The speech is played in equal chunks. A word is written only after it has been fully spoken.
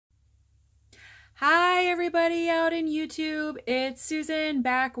Hi everybody out in YouTube, it's Susan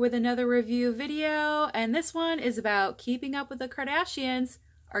back with another review video, and this one is about keeping up with the Kardashians.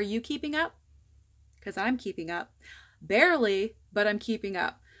 Are you keeping up? Because I'm keeping up. Barely, but I'm keeping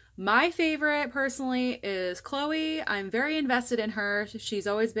up. My favorite personally is Khloe. I'm very invested in her. She's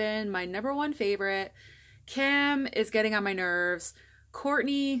always been my #1 favorite. Kim is getting on my nerves.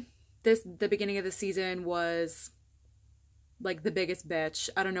 Kourtney, the beginning of the season was like the biggest bitch.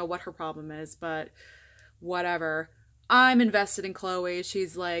 I don't know what her problem is, but whatever. I'm invested in Khloe.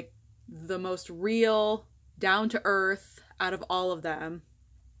 She's like the most real, down to earth out of all of them.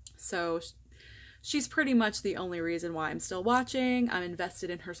 So she's pretty much the only reason why I'm still watching. I'm invested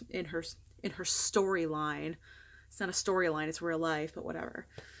in her storyline. It's not a storyline, it's real life, but whatever.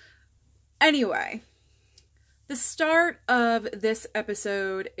 Anyway, the start of this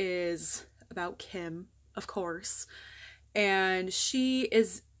episode is about Kim, of course. And she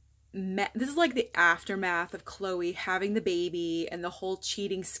is, this is like the aftermath of Khloe having the baby and the whole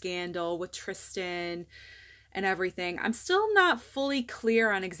cheating scandal with Tristan and everything. I'm still not fully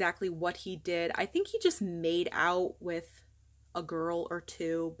clear on exactly what he did. I think he just made out with a girl or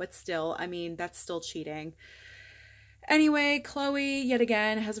two, but still, I mean, that's still cheating. Anyway, Khloe, yet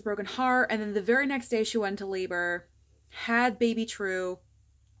again, has a broken heart. And then the very next day she went into labor, had baby True,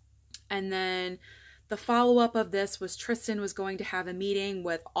 and then the follow-up of this was Tristan was going to have a meeting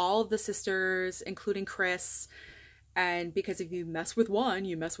with all of the sisters, including Chris. And because if you mess with one,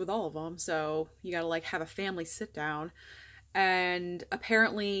 you mess with all of them. So you gotta like have a family sit down. And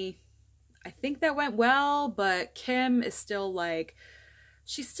apparently, I think that went well, but Kim is still like,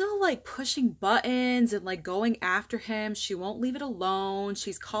 she's still like pushing buttons and like going after him. She won't leave it alone.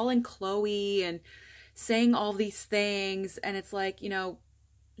 She's calling Khloe and saying all these things. And it's like, you know,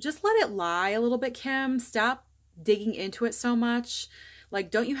 just let it lie a little bit, Kim. Stop digging into it so much.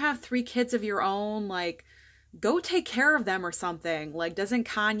 Like, don't you have 3 kids of your own? Like, go take care of them or something. Like, doesn't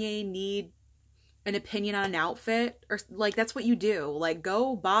Kanye need an opinion on an outfit? Or, like, that's what you do. Like,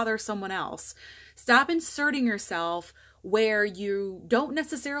 go bother someone else. Stop inserting yourself where you don't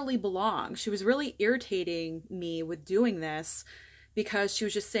necessarily belong. She was really irritating me with doing this, because she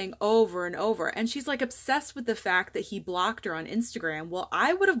was just saying over and over. And she's like obsessed with the fact that he blocked her on Instagram. Well,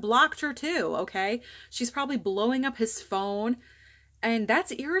 I would have blocked her too, okay? She's probably blowing up his phone. And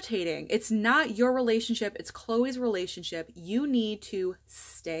that's irritating. It's not your relationship. It's Khloe's relationship. You need to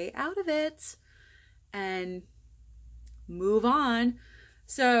stay out of it and move on.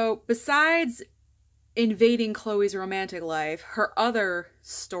 So besides invading Khloe's romantic life, her other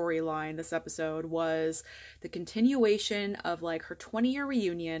storyline this episode was the continuation of like her 20-year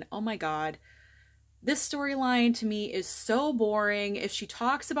reunion. Oh my god. This storyline to me is so boring. If she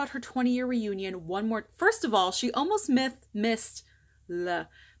talks about her 20-year reunion one more, first of all, she almost missed the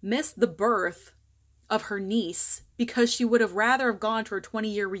birth of her niece because she would have rather have gone to her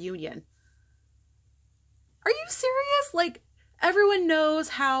 20-year reunion. Are you serious? Like, everyone knows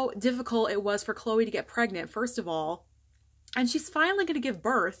how difficult it was for Khloe to get pregnant, first of all. And she's finally going to give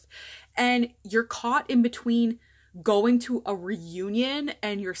birth. And you're caught in between going to a reunion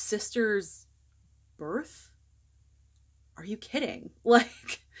and your sister's birth? Are you kidding?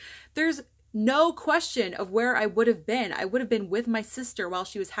 Like, there's no question of where I would have been. I would have been with my sister while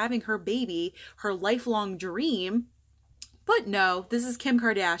she was having her baby, her lifelong dream. But no, this is Kim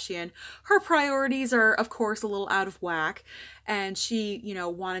Kardashian. Her priorities are, of course, a little out of whack. And she, you know,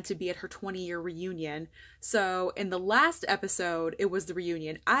 wanted to be at her 20-year reunion. So in the last episode, it was the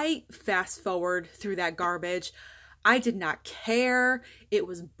reunion. I fast forward through that garbage. I did not care. It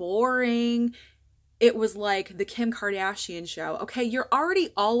was boring. It was like the Kim Kardashian show. Okay, you're already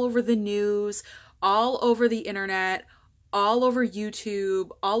all over the news, all over the internet, all over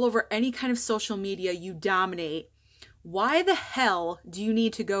YouTube, all over any kind of social media. You dominate. Why the hell do you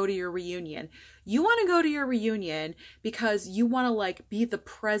need to go to your reunion? You want to go to your reunion because you want to like be the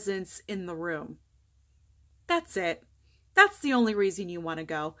presence in the room. That's it. That's the only reason you want to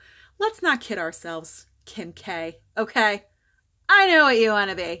go. Let's not kid ourselves, Kim K. Okay? I know what you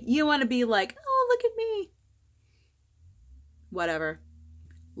want to be. You want to be like, oh, look at me. Whatever.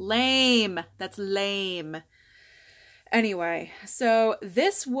 Lame. That's lame. Anyway, so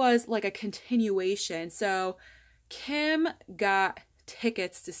this was like a continuation. So Kim got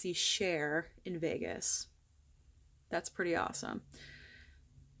tickets to see Cher in Vegas. That's pretty awesome.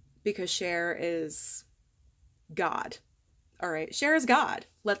 Because Cher is God. All right, Cher is God.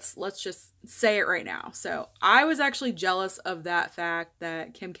 Let's just say it right now. So I was actually jealous of that fact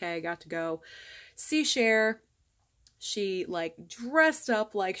that Kim K got to go see Cher. She like dressed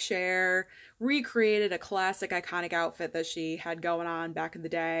up like Cher, recreated a classic iconic outfit that she had going on back in the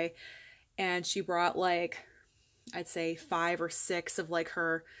day. and she brought like, I'd say 5 or 6 of like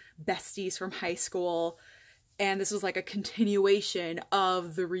her besties from high school. And this was like a continuation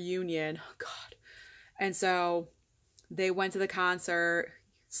of the reunion. Oh, God. And so they went to the concert,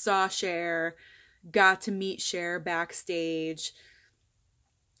 saw Cher, got to meet Cher backstage.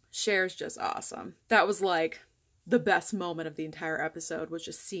 Cher's just awesome. That was like the best moment of the entire episode, was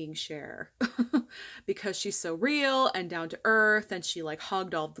just seeing Cher. Because she's so real and down to earth, and she like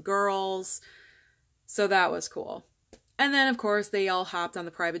hugged all the girls. So that was cool. And then, of course, they all hopped on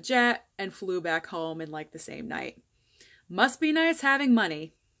the private jet and flew back home in like the same night. Must be nice having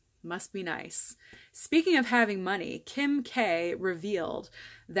money. Must be nice. Speaking of having money, Kim K revealed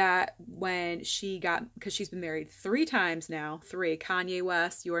that when she got, because she's been married 3 times now, 3, Kanye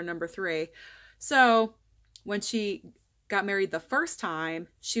West, you are number 3. So when she got married the first time,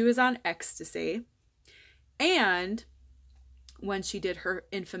 she was on ecstasy. And when she did her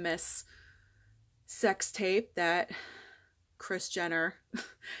infamous sex tape that Kris Jenner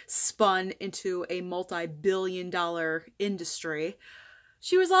spun into a multi-billion-dollar industry,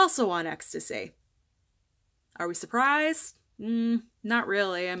 she was also on ecstasy. Are we surprised? Not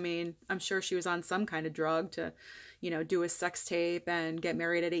really. I mean, I'm sure she was on some kind of drug to, you know, do a sex tape and get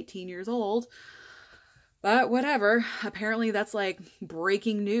married at 18 years old. But whatever. Apparently that's like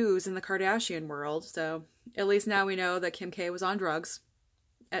breaking news in the Kardashian world. So at least now we know that Kim K was on drugs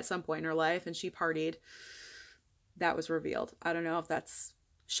at some point in her life and she partied. That was revealed. I don't know if that's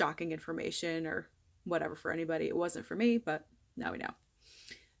shocking information or whatever for anybody. It wasn't for me, but now we know.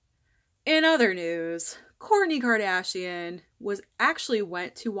 In other news, Kourtney Kardashian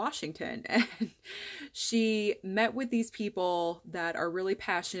went to Washington, and she met with these people that are really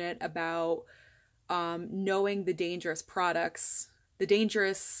passionate about knowing the dangerous products, the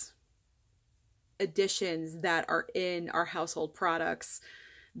dangerous additions that are in our household products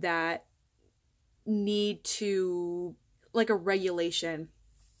that need to, like a regulation.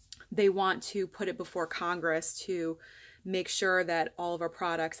 They want to put it before Congress to make sure that all of our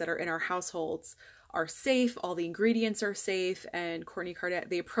products that are in our households are safe, all the ingredients are safe, and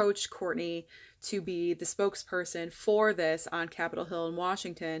they approached Kourtney to be the spokesperson for this on Capitol Hill in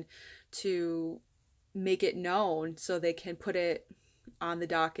Washington to make it known so they can put it on the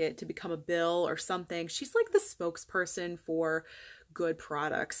docket to become a bill or something. She's like the spokesperson for good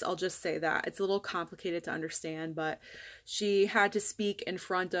products. I'll just say that. It's a little complicated to understand, but she had to speak in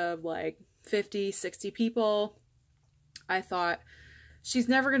front of like 50, 60 people. I thought, she's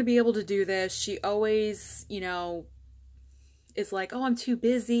never going to be able to do this. She always, you know, is like, oh, I'm too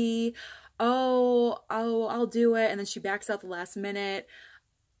busy. Oh, I'll do it. And then she backs out the last minute.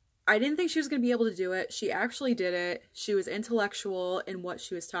 I didn't think she was going to be able to do it. She actually did it. She was intellectual in what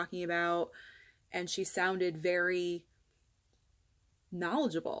she was talking about. And she sounded very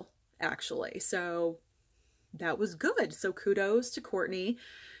knowledgeable, actually. So that was good. So kudos to Kourtney.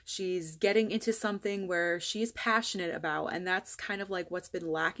 She's getting into something where she's passionate about, and that's kind of like what's been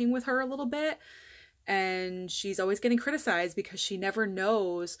lacking with her a little bit. And she's always getting criticized because she never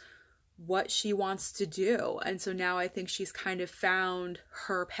knows what she wants to do. And so now I think she's kind of found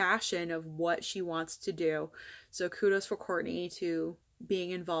her passion of what she wants to do. So kudos for Kourtney to being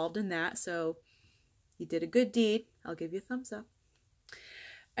involved in that. So you did a good deed. I'll give you a thumbs up.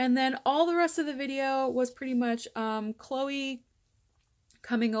 And then all the rest of the video was pretty much Khloe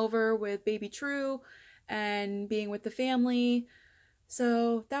coming over with baby True and being with the family.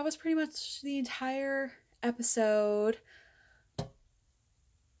 So that was pretty much the entire episode.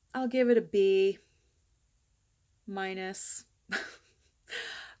 I'll give it a B minus.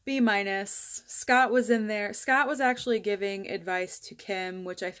 B minus. Scott was in there. Scott was actually giving advice to Kim,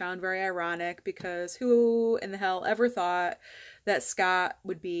 which I found very ironic because who in the hell ever thought that Scott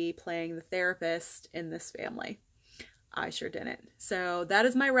would be playing the therapist in this family? I sure didn't. So that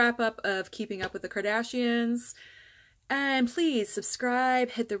is my wrap up of Keeping Up with the Kardashians. And please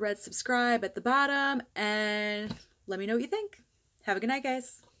subscribe, hit the red subscribe at the bottom, and let me know what you think. Have a good night,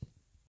 guys.